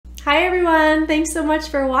Hi everyone, thanks so much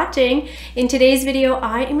for watching. In today's video,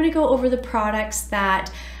 I am going to go over the products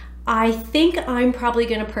that I think I'm probably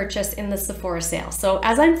going to purchase in the Sephora sale. So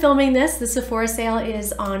as I'm filming this, the Sephora sale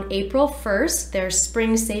is on April 1st. Their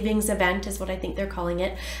spring savings event is what I think they're calling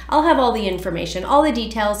it. I'll have all the information. All the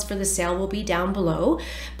details for the sale will be down below.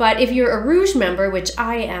 But if you're a Rouge member, which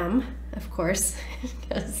I am, of course,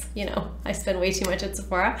 because, you know, I spend way too much at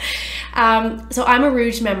Sephora. So I'm a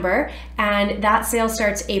Rouge member, and that sale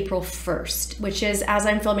starts April 1st, which is, as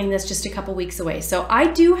I'm filming this, just a couple weeks away. So I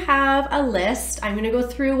do have a list. I'm going to go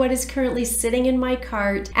through what is currently sitting in my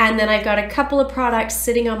cart, and then I've got a couple of products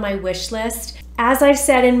sitting on my wish list. As I've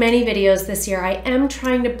said in many videos this year, I am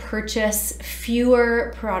trying to purchase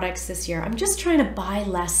fewer products this year. I'm just trying to buy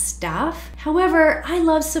less stuff. However, I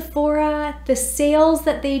love Sephora. The sales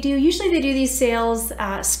that they do, usually they do these sales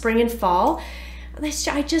spring and fall.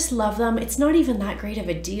 I just love them. It's not even that great of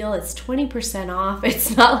a deal. It's 20% off.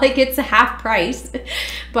 It's not like it's a half price,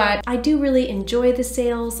 but I do really enjoy the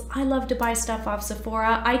sales. I love to buy stuff off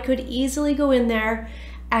Sephora. I could easily go in there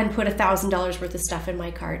and put $1,000 worth of stuff in my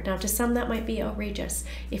cart. Now, to some that might be outrageous.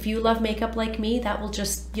 If you love makeup like me, that will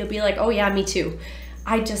just, you'll be like, oh yeah, me too.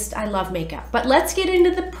 I love makeup. But let's get into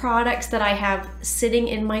the products that I have sitting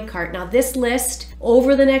in my cart. Now, this list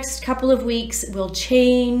over the next couple of weeks will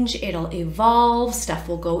change, it'll evolve, stuff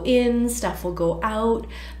will go in, stuff will go out.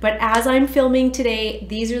 But as I'm filming today,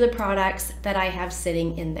 these are the products that I have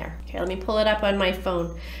sitting in there. Okay, let me pull it up on my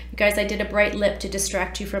phone. You guys, I did a bright lip to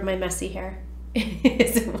distract you from my messy hair. It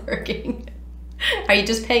isn't working. Are you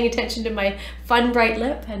just paying attention to my fun bright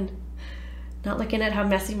lip and not looking at how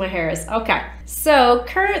messy my hair is? Okay, so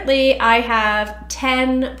currently I have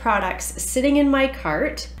 10 products sitting in my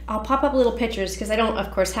cart. I'll pop up little pictures because I don't,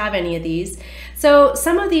 of course, have any of these. So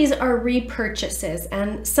some of these are repurchases,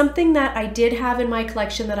 and something that I did have in my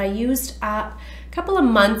collection that I used up a couple of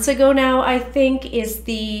months ago now, I think, is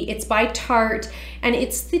it's by Tarte, and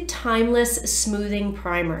it's the Timeless Smoothing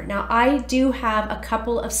Primer. Now, I do have a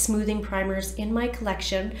couple of smoothing primers in my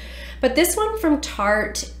collection, but this one from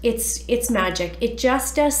Tarte, it's magic. It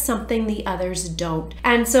just does something the others don't.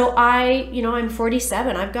 And so I'm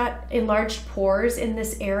 47. I've got enlarged pores in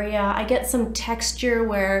this area. I get some texture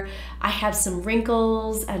where I have some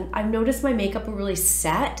wrinkles, and I've noticed my makeup will really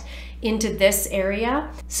set into this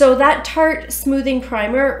area. So that Tarte Smoothing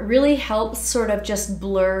Primer really helps sort of just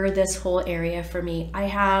blur this whole area for me. I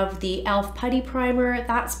have the e.l.f. Putty Primer,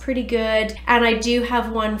 that's pretty good. And I do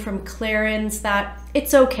have one from Clarins that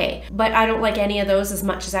it's okay, but I don't like any of those as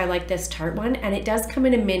much as I like this Tarte one, and it does come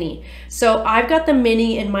in a mini. So I've got the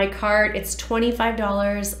mini in my cart. It's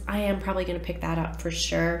 $25. I am probably gonna pick that up for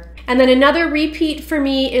sure. And then another repeat for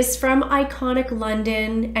me is from Iconic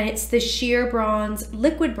London, and it's the Sheer Bronze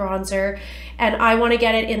Liquid Bronzer, and I wanna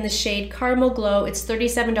get it in the shade Caramel Glow. It's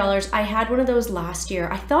 $37. I had one of those last year.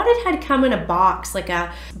 I thought it had come in a box, like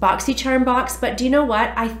a BoxyCharm box, but do you know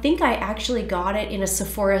what? I think I actually got it in a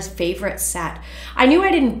Sephora's favorite set. I knew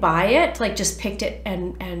I didn't buy it, like just picked it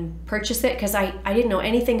and purchased it because I didn't know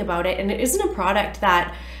anything about it, and it isn't a product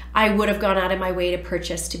that I would have gone out of my way to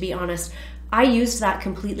purchase, to be honest. I used that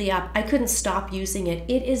completely up. I couldn't stop using it.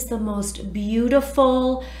 It is the most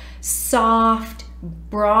beautiful, soft,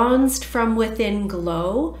 bronzed from within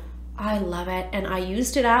glow. I love it, and I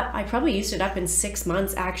used it up. I probably used it up in 6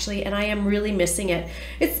 months actually, and I am really missing it.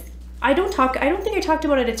 I don't think I talked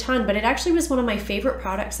about it a ton, but it actually was one of my favorite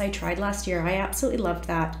products I tried last year. I absolutely loved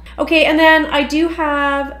that. Okay, and then I do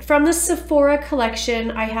have, from the Sephora collection,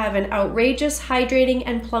 I have an Outrageous Hydrating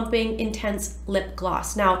and Plumping Intense Lip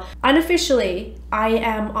Gloss. Now, unofficially, I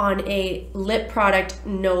am on a lip product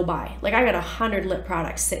no buy. Like, I got 100 lip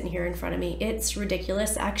products sitting here in front of me. It's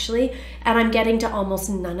ridiculous, actually, and I'm getting to almost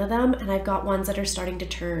none of them, and I've got ones that are starting to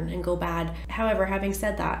turn and go bad. However, having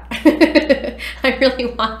said that, I really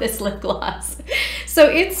want this lip gloss. So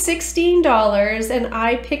it's $16, and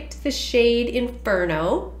I picked the shade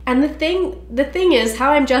Inferno. And the thing is,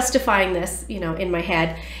 how I'm justifying this, you know, in my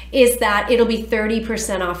head, is that it'll be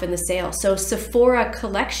 30% off in the sale. So Sephora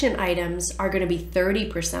collection items are going to be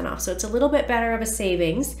 30% off. So it's a little bit better of a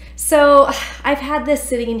savings. So I've had this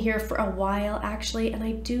sitting in here for a while actually, and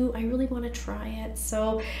I really want to try it.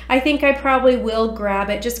 So I think I probably will grab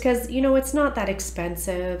it just because, you know, it's not that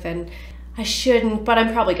expensive, and I shouldn't, but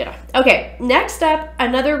I'm probably gonna. Okay, next up,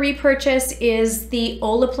 another repurchase is the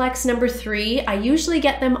Olaplex #3. I usually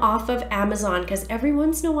get them off of Amazon because every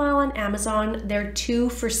once in a while on Amazon, they're 2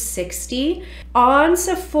 for $60. On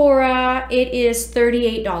Sephora, it is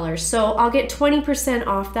 $38. So I'll get 20%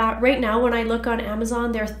 off that. Right now, when I look on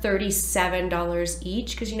Amazon, they're $37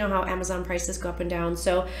 each because you know how Amazon prices go up and down.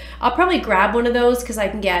 So I'll probably grab one of those because I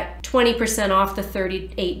can get 20% off the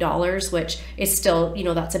 $38, which is still, you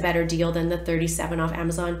know, that's a better deal than the $37 off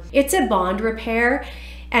Amazon. It's a bond repair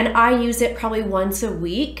and I use it probably once a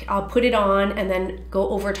week. I'll put it on and then go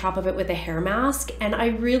over top of it with a hair mask. And I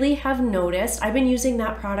really have noticed, I've been using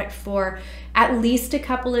that product for at least a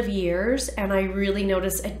couple of years, and I really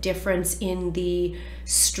notice a difference in the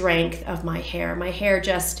strength of my hair. My hair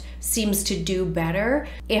just seems to do better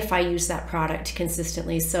if I use that product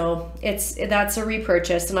consistently. So that's a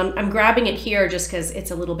repurchase, and I'm grabbing it here just because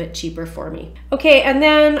it's a little bit cheaper for me. Okay, and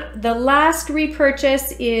then the last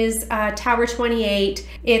repurchase is Tower 28.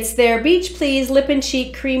 It's their Beach Please Lip and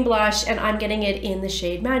Cheek Cream Blush, and I'm getting it in the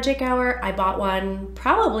shade Magic Hour. I bought one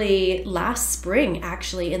probably last spring,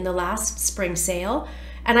 actually, in the last spring sale.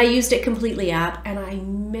 And I used it completely up and I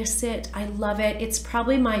miss it. I love it. It's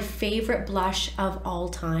probably my favorite blush of all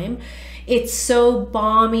time. It's so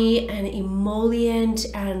balmy and emollient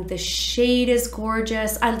and the shade is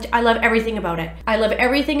gorgeous. I love everything about it. I love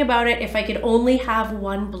everything about it. If I could only have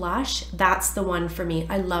one blush, that's the one for me.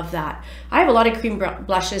 I love that. I have a lot of cream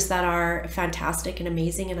blushes that are fantastic and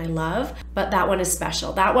amazing and I love, but that one is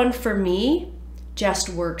special. That one for me just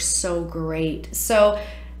works so great. So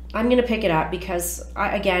I'm gonna pick it up because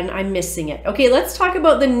I'm missing it. Okay, let's talk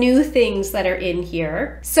about the new things that are in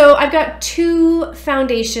here. So I've got 2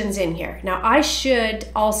 foundations in here. Now I should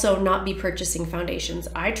also not be purchasing foundations.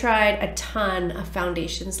 I tried a ton of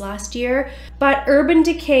foundations last year, but Urban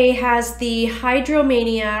Decay has the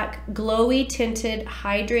Hydromaniac Glowy Tinted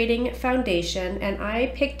Hydrating Foundation, and I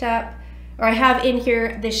picked up, or I have in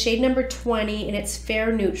here the shade number 20 and it's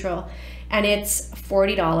Fair Neutral. And it's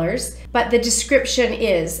 $40. But the description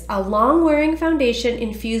is a long-wearing foundation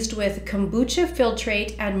infused with kombucha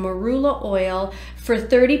filtrate and marula oil for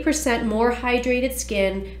 30% more hydrated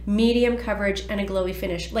skin, medium coverage, and a glowy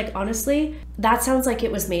finish. Like, honestly, that sounds like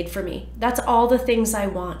it was made for me. That's all the things I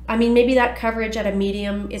want. I mean, maybe that coverage at a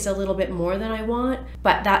medium is a little bit more than I want,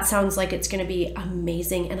 but that sounds like it's gonna be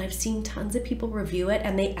amazing. And I've seen tons of people review it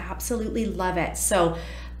and they absolutely love it. So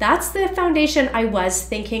that's the foundation I was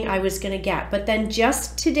thinking I was gonna get. But then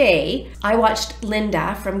just today, I watched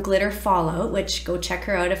Linda from Glitter Fallout, which go check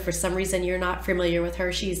her out if for some reason you're not familiar with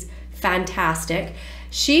her. She's fantastic.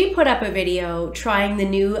 She put up a video trying the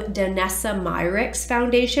new Danessa Myricks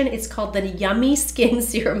foundation. It's called the Yummy Skin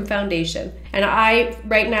Serum Foundation. And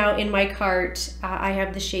right now in my cart, I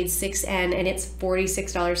have the shade 6N and it's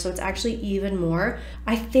 $46, so it's actually even more.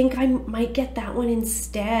 I think I might get that one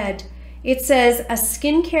instead. It says a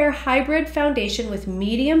skincare hybrid foundation with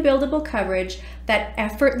medium buildable coverage that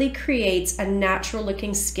effortlessly creates a natural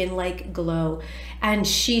looking skin-like glow. And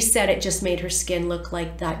she said it just made her skin look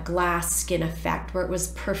like that glass skin effect where it was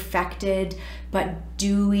perfected, but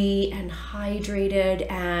dewy and hydrated.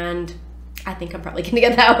 And I think I'm probably gonna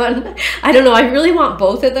get that one. I don't know, I really want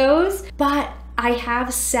both of those, but I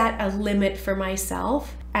have set a limit for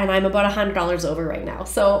myself and I'm about $100 over right now.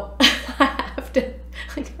 So I have to,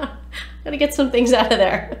 gotta get some things out of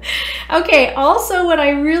there. Okay, also what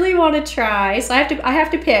I really want to try, so I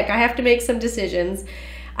have to pick, I have to make some decisions.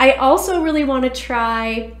 I also really want to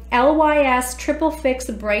try LYS Triple Fix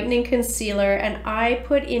Brightening Concealer, and I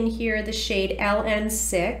put in here the shade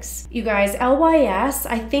LN6. You guys, LYS,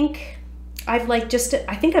 I think I've liked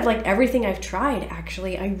everything I've tried,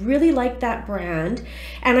 actually. I really like that brand.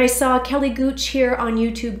 And I saw Kelly Gooch here on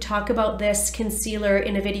YouTube talk about this concealer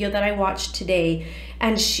in a video that I watched today.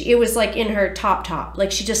 And it was like in her top,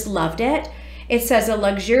 like she just loved it. It says a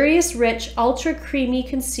luxurious, rich, ultra creamy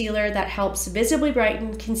concealer that helps visibly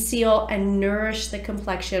brighten, conceal, and nourish the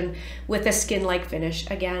complexion with a skin-like finish.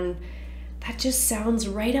 Again, that just sounds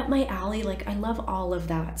right up my alley. Like, I love all of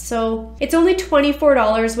that. So it's only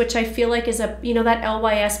 $24, which I feel like is that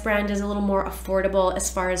LYS brand is a little more affordable as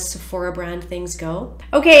far as Sephora brand things go.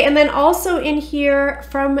 Okay, and then also in here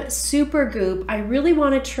from Supergoop, I really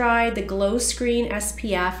want to try the Glow Screen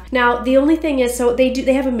SPF. Now, the only thing is, so they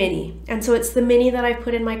have a mini, and so it's the mini that I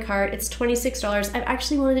put in my cart. It's $26. I've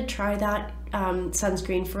actually wanted to try that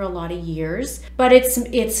sunscreen for a lot of years, but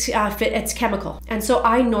it's chemical. And so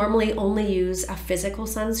I normally only use a physical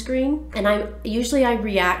sunscreen, and I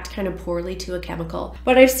react kind of poorly to a chemical.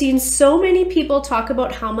 But I've seen so many people talk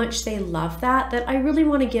about how much they love that I really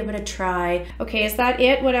want to give it a try. Okay, is that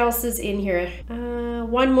it? What else is in here?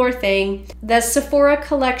 One more thing. The Sephora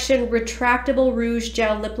Collection Retractable Rouge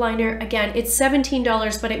Gel Lip Liner. Again, it's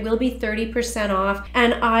 $17, but it will be 30% off.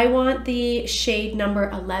 And I want the shade number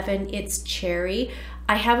 11. It's Cherry.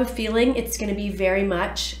 I have a feeling it's going to be very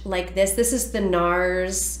much like this. This is the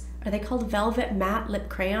NARS, are they called Velvet Matte Lip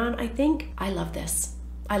Crayon, I think? I love this.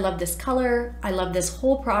 I love this color. I love this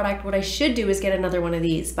whole product. What I should do is get another one of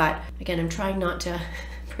these, but again, I'm trying not to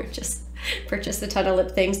purchase a ton of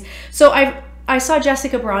lip things. So I saw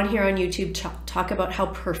Jessica Braun here on YouTube talk about how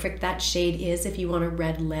perfect that shade is if you want a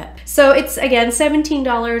red lip. So it's, again,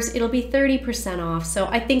 $17. It'll be 30% off. So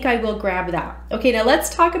I think I will grab that. Okay, now let's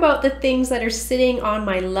talk about the things that are sitting on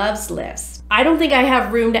my loves list. I don't think I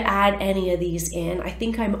have room to add any of these in. I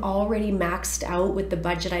think I'm already maxed out with the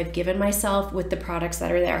budget I've given myself with the products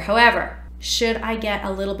that are there. However, should I get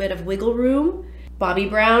a little bit of wiggle room, Bobbi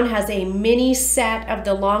Brown has a mini set of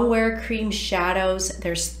the Longwear Cream Shadows.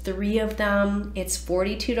 There's 3 of them. It's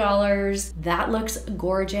 $42. That looks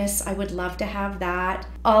gorgeous. I would love to have that.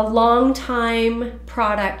 A long time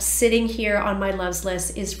product sitting here on my loves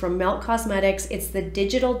list is from Melt Cosmetics. It's the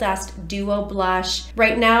Digital Dust Duo Blush.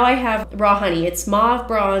 Right now I have Raw Honey. It's mauve,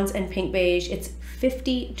 bronze, and pink beige. It's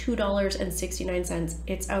 $52.69.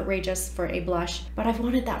 It's outrageous for a blush, but I've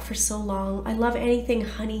wanted that for so long. I love anything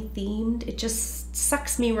honey themed. It just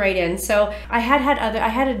sucks me right in. So I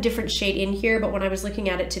had a different shade in here, but when I was looking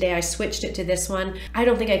at it today, I switched it to this one. I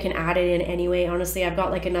don't think I can add it in anyway. Honestly, I've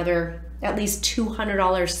got like another at least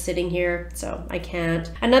 $200 sitting here, so I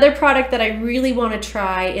can't. Another product that I really want to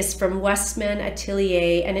try is from Westman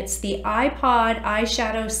Atelier, and it's the iPod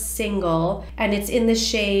Eyeshadow Single, and it's in the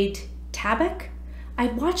shade Tabac. I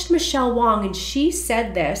watched Michelle Wong and she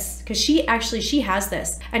said this, because she has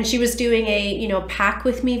this, and she was doing a, pack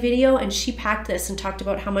with me video, and she packed this and talked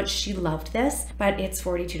about how much she loved this, but it's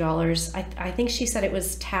 $42. I think she said it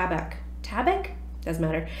was Tabac. Tabac? Doesn't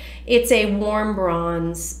matter. It's a warm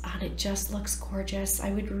bronze and it just looks gorgeous.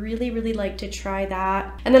 I would really, really like to try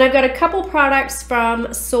that. And then I've got a couple products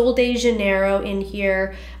from Sol de Janeiro in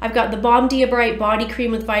here. I've got the Balm Dia Bright Body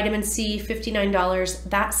Cream with Vitamin C, $59.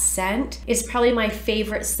 That scent is probably my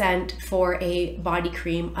favorite scent for a body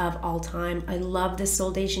cream of all time. I love the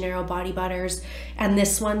Sol de Janeiro body butters, and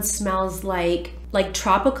this one smells like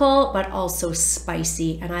tropical, but also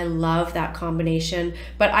spicy. And I love that combination,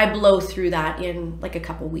 but I blow through that in like a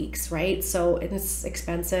couple weeks, right? So it's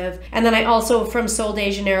expensive. And then I also, from Sol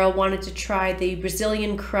de Janeiro, wanted to try the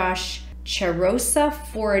Brazilian Crush Cheirosa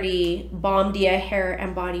 40 Balm Dia Hair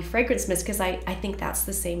and Body Fragrance Mist, because I think that's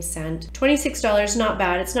the same scent. $26, not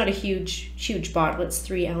bad. It's not a huge bottle, it's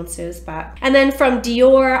 3 ounces. But and then from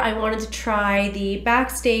Dior, I wanted to try the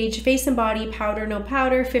Backstage Face and Body Powder No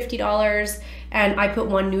Powder, $50. And I put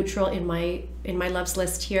 1 neutral in my loves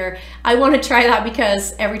list here. I want to try that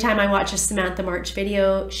because every time I watch a Samantha March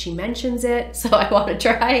video, she mentions it, so I want to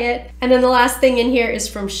try it. And then the last thing in here is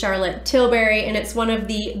from Charlotte Tilbury, and it's one of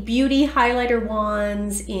the beauty highlighter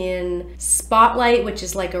wands in Spotlight, which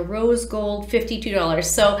is like a rose gold, $52.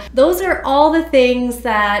 So those are all the things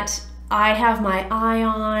that I have my eye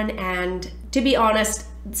on, and to be honest,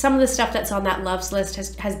 some of the stuff that's on that loves list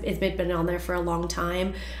has been on there for a long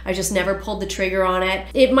time. I just never pulled the trigger on it.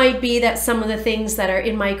 It might be that some of the things that are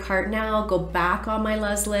in my cart now go back on my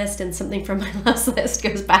loves list, and something from my loves list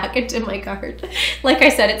goes back into my cart. Like I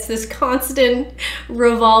said, it's this constant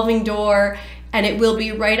revolving door, and it will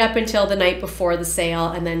be right up until the night before the sale,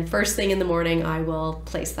 and then first thing in the morning I will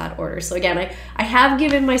place that order. So again, I have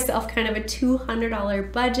given myself kind of a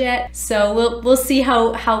 $200 budget, so we'll see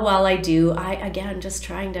how well I do. Again, just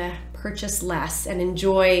trying to purchase less and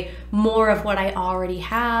enjoy more of what I already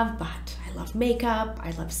have. But I love makeup,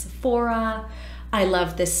 I love Sephora, I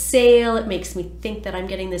love this sale. It makes me think that I'm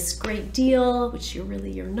getting this great deal, which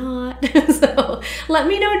you're not. So let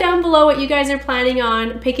me know down below what you guys are planning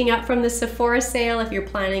on picking up from the Sephora sale, if you're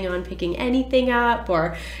planning on picking anything up,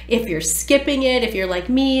 or if you're skipping it, if you're like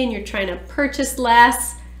me and you're trying to purchase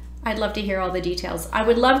less. I'd love to hear all the details. I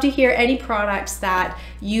would love to hear any products that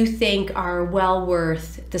you think are well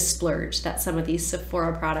worth the splurge that some of these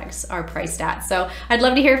Sephora products are priced at. So I'd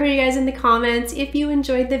love to hear from you guys in the comments. If you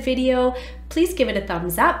enjoyed the video, please give it a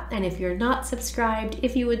thumbs up. And if you're not subscribed,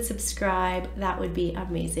 if you would subscribe, that would be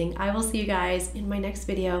amazing. I will see you guys in my next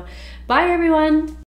video. Bye everyone.